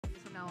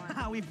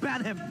We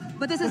bet him.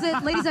 But this is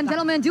it, ladies and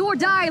gentlemen. Do or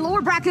die,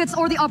 lower brackets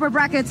or the upper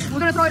brackets. We're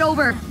gonna throw it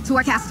over to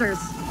our casters.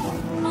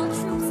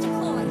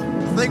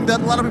 Thing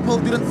that a lot of people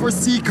didn't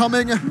foresee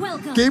coming.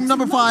 Game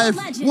number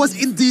 5 was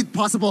indeed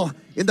possible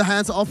in the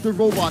hands of the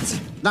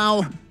robots.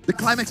 Now, the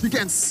climax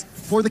begins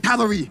for the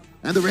cavalry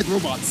and the red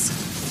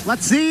robots.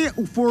 Let's see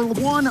for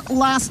one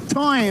last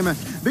time.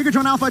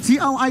 Bigetron Alpha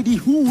TLID,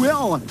 who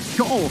will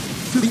go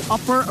to the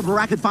upper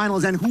bracket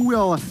finals and who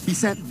will be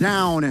sent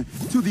down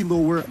to the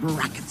lower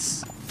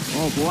brackets.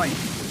 Oh boy.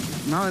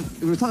 Now,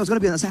 we thought it was going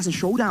to be an assassin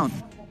showdown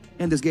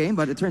in this game,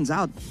 but it turns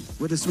out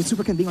with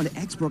Superken being on the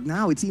X-Brook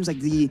now, it seems like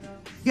the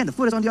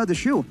foot is on the other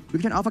shoe.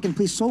 Bigetron Alpha can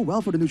play so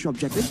well for the neutral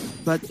objective,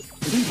 but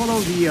if we follow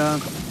the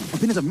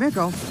opinions of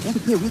Mirko, they have to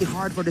play really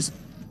hard for this,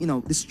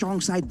 this strong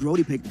side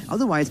Brody pick.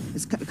 Otherwise,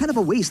 it's kind of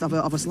a waste of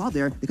a slot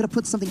there. They could have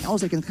put something else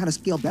that can kind of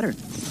scale better.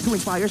 2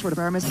 Inspires for the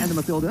Paramis and the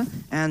Matilda,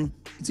 and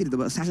you can see the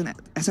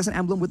assassin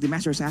emblem with the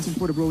Master Assassin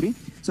for the Brody.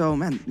 So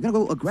man, you're gonna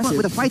go aggressive.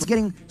 With the fights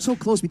getting so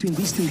close between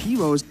these two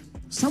heroes,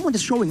 someone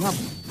just showing up,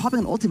 popping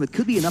an ultimate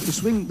could be enough to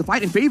swing the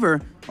fight in favor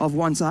of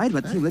one side,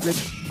 but Team Liquid,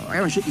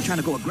 Aaron Shiki trying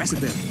to go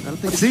aggressive there.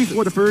 Let's see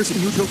for the first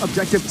neutral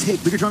objective take.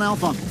 Bigetron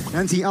Alpha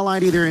and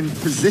TLID, they're in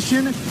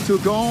position to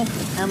go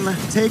and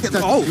take the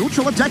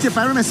neutral objective.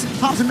 Paramis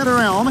pops into the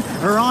realm.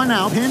 Ron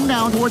now pinned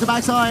down towards the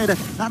backside.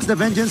 That's the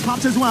Vengeance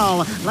pops as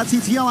well. Let's see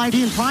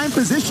TLID in prime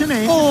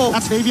positioning.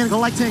 That's Fabian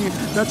collecting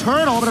the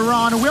turtle, but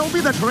Ron will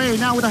be the trade.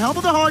 Now with the help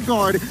of the hard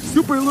guard,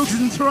 Super Luke's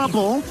in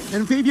trouble,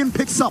 and Fabian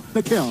picks up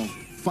the kill.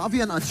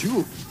 Fabian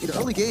Aju in the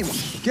early game,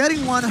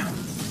 getting one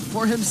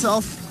for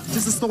himself.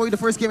 Just the story, the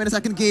first game and the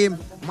second game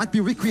might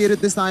be recreated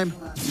this time.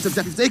 It's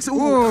objective takes.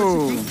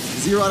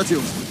 0 out of 2.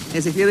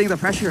 Is he feeling the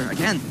pressure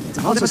again?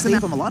 To also stay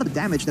from a lot of the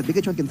damage that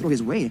Bigetron can throw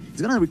his way.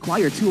 It's gonna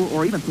require 2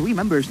 or even 3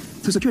 members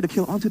to secure the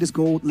kill onto this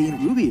gold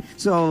lane Ruby.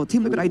 So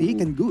Team Liquid ID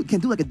can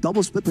do like a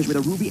double split push with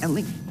a Ruby and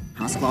Link.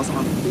 Has Klaus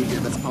on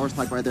Fabian, that's a power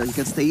spike right there. He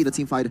can stay the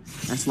team fight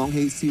as long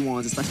as he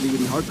wants, especially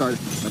with the hard guard.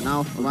 But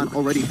now Aran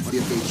already on the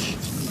engage.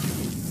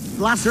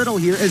 Last turtle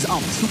here is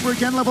up.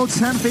 Superken level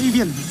 10,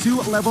 Fabian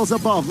 2 levels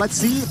above. Let's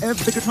see if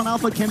Bigetron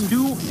Alpha can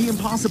do the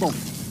impossible.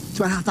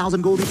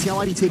 2,500 gold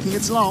TLID taking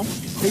it slow.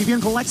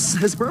 Fabian collects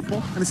his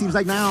purple, and it seems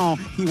like now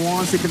he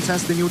wants to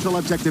contest the neutral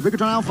objective.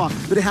 Bigetron Alpha,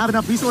 do they have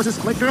enough resources?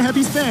 Flicker,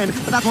 heavy spin,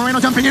 but that's Moreno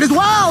jumping in as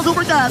well.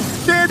 Superken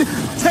did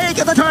take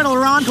the turtle.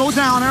 Ron goes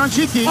down. Aaron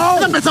Cheeky,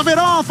 in the midst of it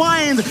all,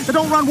 finds the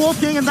Don't Run Wolf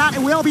King, and that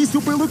will be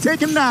Super Luke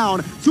taken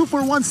down. 2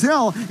 for 1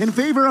 still in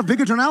favor of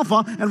Bigetron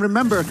Alpha, and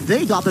remember,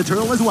 they got the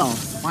turtle as well.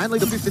 Finally,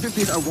 the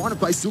 50-50s are won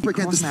by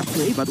Superken. This map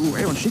play, but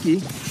Aaron Shiki,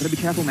 gotta be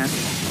careful, man.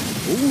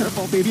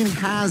 Careful, Fabian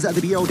has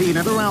the BOD in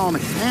the realm,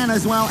 and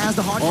as well as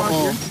the hard guard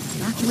here.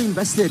 Actually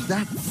invested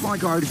that hard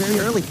guard very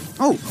early.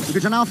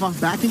 Bigetron Alpha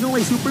backing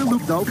away. Super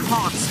Luke though,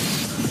 Cox.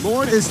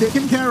 Lord is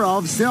taken care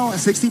of, still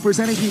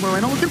 60% AP.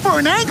 Moreno looking for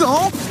an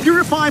angle.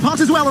 Purify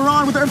pops as well.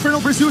 Aran with the Infernal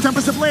Pursuit,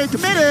 Tempest of Blade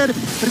committed.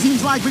 But it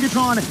seems like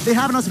Bigetron, they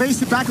have enough space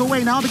to back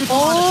away. Now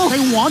Bigetron,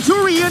 they want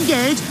to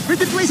re-engage.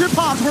 Vintage Laser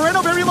pops.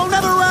 Moreno very low,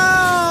 Nether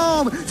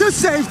Realm to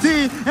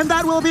safety. And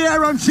that will be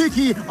Aaron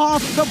Cheeky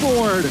off the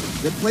board.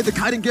 They played the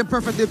kiting game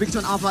perfectly,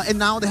 Bigetron Alpha, and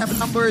now they have the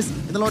numbers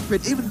in the Lord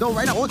Crit. Even though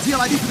right now,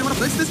 TLID, do they want to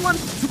blitz this one?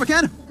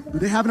 Superken. Do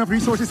they have enough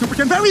resources?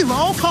 Superken very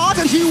low, caught,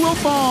 and he will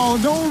fall.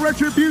 No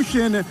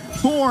retribution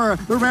for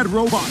the red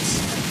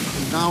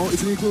robots. Now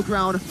it's an equal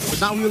ground, but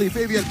not really.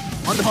 Fabian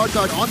on the hard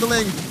guard, on the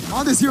Ling,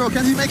 on this hero.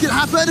 Can he make it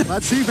happen?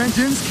 Let's see,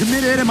 Vengeance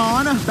committed him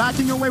on.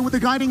 Backing away with the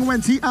guiding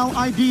when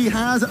TLID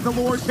has the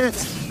Lord hit.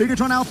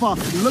 Bigetron Alpha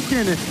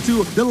looking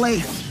to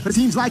delay, but it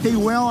seems like they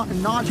will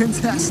not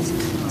contest.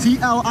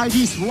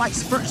 TLID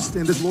strikes first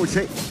in this Lord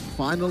take.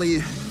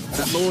 Finally,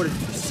 that Lord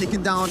is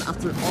taken down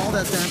after all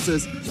that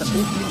dances. That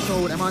opening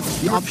showed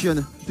Eman the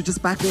option to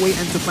just back away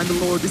and defend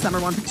the Lord. This time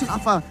around, Bigetron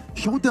Alpha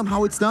showed them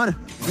how it's done.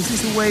 This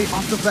is the way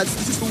of the vets.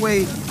 This is the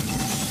way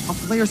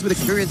of players with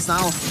experience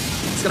now.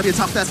 It's gonna be a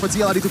tough test for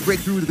TLID to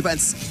break through the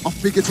defense of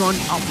Bigetron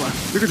Alpha.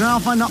 Bigetron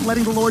Alpha not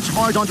letting the Lord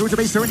charge on towards the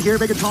base turret here.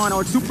 Bigetron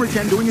or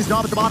Superken doing his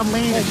job at the bottom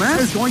lane.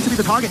 Is going to be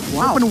the target.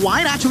 Open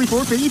wide actually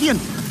for Fabian.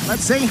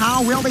 Let's see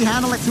how will they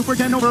handle it.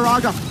 Superken over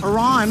Raga.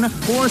 Aran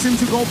force him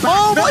to go back.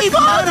 Oh my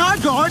god!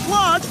 Hard guard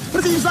clutch,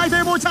 but it seems like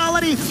their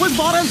mortality was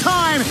bought in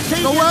time.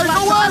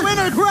 Fabian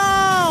winner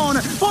crown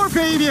for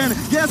Fabian.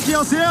 Yes,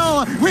 Kill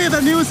with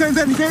a nuisance,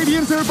 and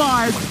Fabian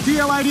survives.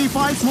 TLID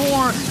fights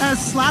more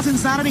as Last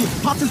Insanity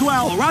pops as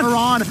well.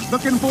 Aran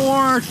looking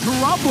for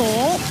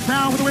trouble.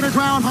 Now with the winner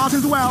crown pops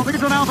as well.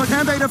 Bigetron Alpha,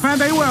 can they defend?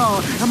 They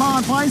will.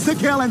 Amon finds the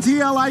kill, and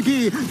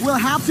TLID will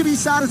have to be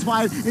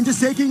satisfied in just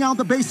taking out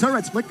the base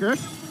turrets. Flicker.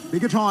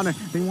 Bigetron,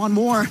 they want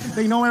more.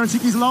 They know Aaron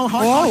Cheeky's low,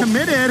 hard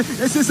committed.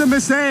 It's just a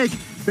mistake.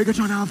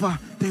 Bigetron Alpha,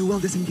 they will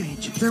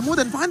disengage. They're more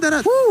than fine then.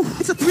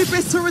 It's a 3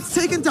 base turrets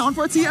taken down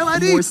for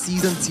TLID. More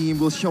seasoned team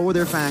will show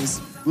their fangs,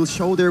 will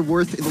show their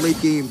worth in the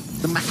late game.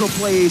 The macro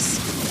plays,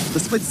 the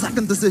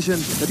split-second decision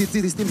that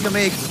these teams can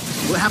make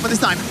will happen this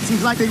time.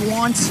 Seems like they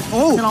want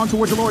to get on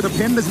towards the Lord. The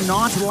pin does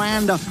not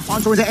land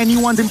on towards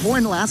anyone's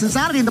important. Last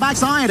Insanity in the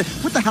backside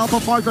with the help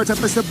of Hardguard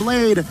Tempest of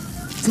Blade.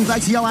 Seems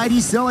like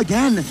TLID still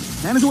again,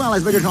 and as well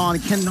as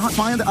Bigetron cannot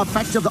find the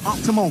effect of the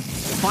optimal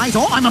fight.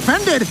 Oh, I'm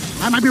offended!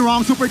 I might be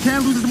wrong. Super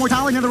Ken loses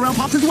mortality and the realm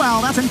pops as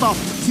well. That's info.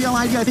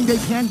 TLID, I think they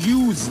can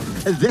use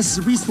this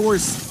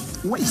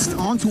resource waste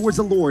on towards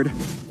the Lord.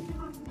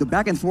 The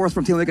back and forth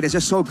from Team Liquid is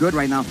just so good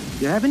right now.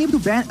 They have been able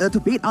to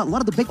bait out a lot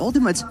of the big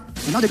ultimates,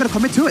 and now they're gonna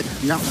commit to it.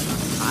 Yeah.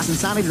 Pass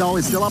Insanity though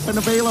is still up and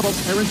available.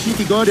 Aaron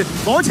Cheeky good.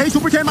 Forte,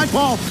 Super Ken might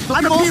fall.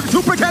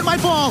 Super Ken might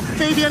fall.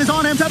 Fabian is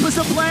on him. Tempest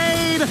of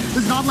Blade.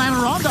 Does not land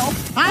wrong though.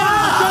 Oh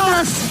my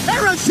goodness!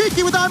 Aaron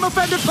Cheeky with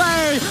unoffended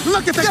play.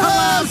 Look at the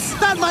collapse.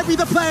 That might be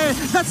the play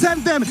that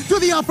sent them to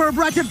the upper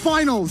bracket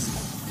finals.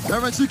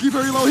 Aaron Cheeky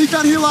very low. He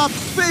can heal up.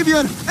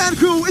 Fabian and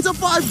crew. It's a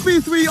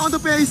 5v3 on the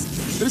base.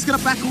 They're just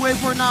gonna back away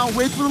for now.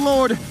 Wait for the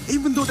Lord.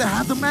 Even though they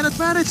have the man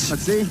advantage.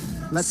 Let's see.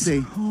 Let's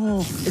see. Oh,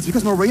 it's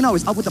because Moreno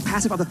is up with the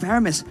passive of the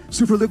Theramis.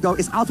 Super Luke, though,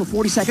 is out for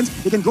 40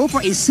 seconds. They can go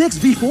for a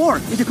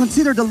 6v4 if you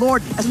consider the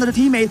Lord as another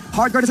teammate.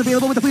 Hardguard is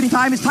available with the fleeting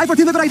time. It's time for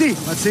Team Liquid ID.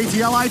 Let's see,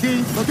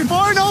 TLID looking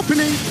for an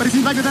opening, but it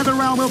seems like the Nether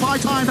Realm will buy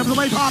time from the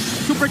way top.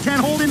 Super Ken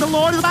holding the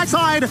Lord to the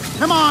backside.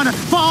 Come on,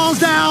 falls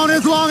down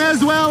as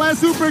well as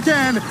Super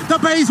Ken. The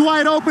base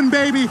wide open,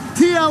 baby.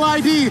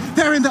 TLID,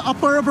 they're in the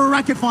upper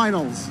bracket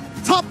finals.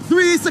 Top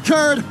 3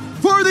 secured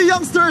for the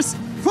youngsters,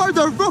 for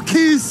the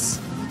rookies.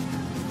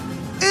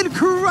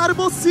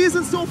 Incredible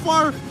season so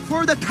far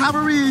for the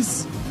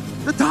Cavalries.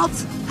 The doubt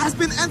has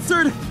been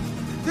answered.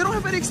 They don't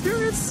have any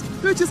experience.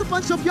 They're just a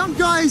bunch of young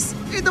guys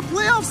in the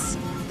playoffs.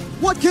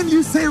 What can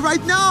you say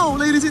right now,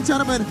 ladies and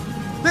gentlemen?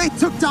 They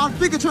took down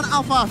Bigetron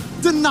Alpha,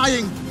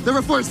 denying the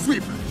reverse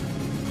sweep.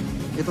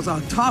 It was a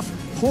tough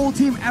whole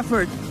team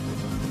effort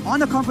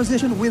on the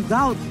composition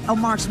without a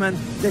marksman.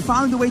 They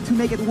found a way to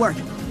make it work.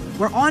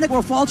 Where Onyx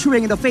were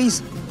faltering in the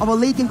face of a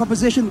late game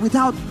composition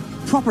without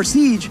proper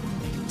siege,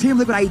 Team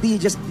Liquid ID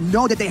just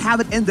know that they have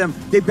it in them.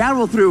 They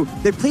barrel through.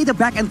 They play the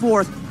back and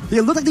forth.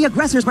 They look like the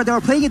aggressors, but they were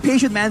playing it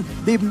patient, man.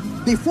 They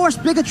forced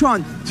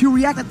Bigetron to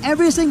react at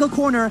every single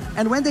corner,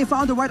 and when they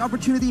found the right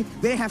opportunity,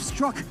 they have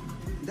struck.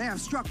 They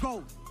have struck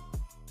gold.